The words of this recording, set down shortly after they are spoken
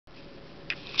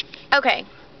Okay,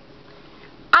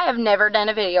 I have never done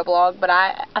a video blog, but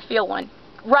I feel one.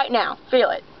 Right now, feel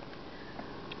it.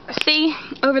 See,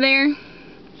 over there,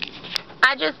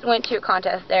 I just went to a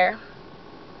contest there.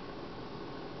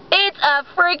 It's a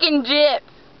freaking gyps.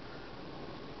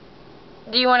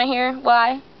 Do you want to hear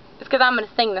why? It's because I'm going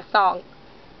to sing the song.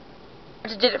 I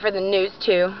just did it for the news,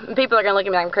 too. And people are going to look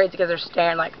at me like I'm crazy because they're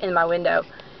staring, like, in my window.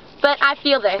 But I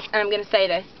feel this, and I'm going to say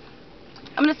this.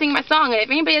 I'm going to sing my song, and if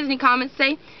anybody has any comments to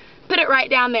say, put it right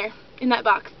down there in that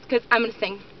box, because I'm going to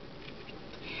sing.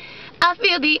 I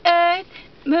feel the earth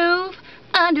move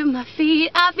under my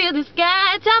feet. I feel the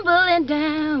sky tumbling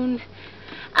down.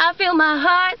 I feel my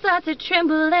heart start to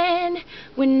trembling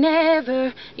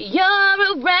whenever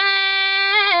you're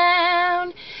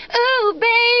around. Ooh,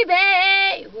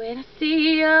 baby, when I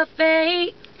see your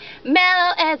face,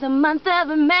 mellow as a month of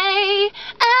May.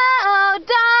 Oh,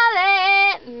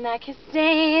 darling, I can't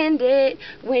stand it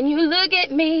when you look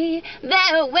at me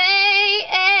that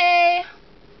way.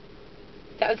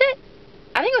 That was it.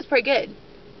 I think it was pretty good.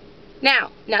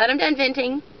 Now that I'm done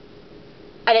venting,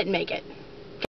 I didn't make it.